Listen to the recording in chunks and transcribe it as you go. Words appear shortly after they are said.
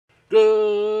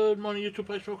Good morning, YouTube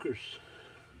Pie Smokers.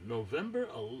 November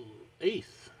 8th.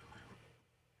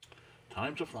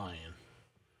 Times are flying.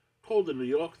 Cold in New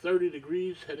York, 30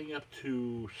 degrees, heading up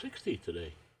to 60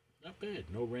 today. Not bad.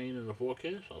 No rain in the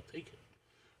forecast. I'll take it.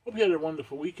 Hope you had a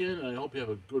wonderful weekend, and I hope you have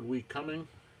a good week coming.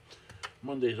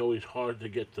 Monday's always hard to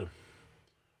get the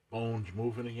bones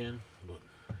moving again, but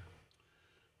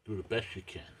do the best you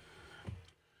can.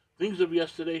 Things of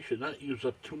yesterday should not use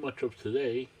up too much of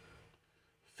today.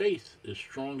 Faith is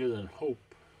stronger than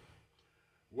hope.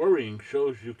 Worrying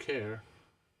shows you care.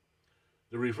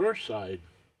 The reverse side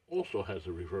also has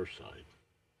a reverse side.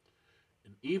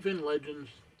 And even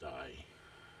legends die.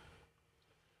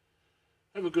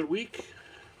 Have a good week.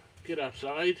 Get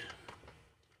outside.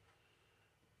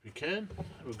 If you can,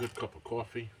 have a good cup of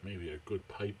coffee, maybe a good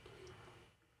pipe,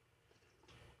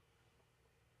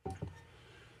 and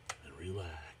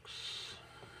relax.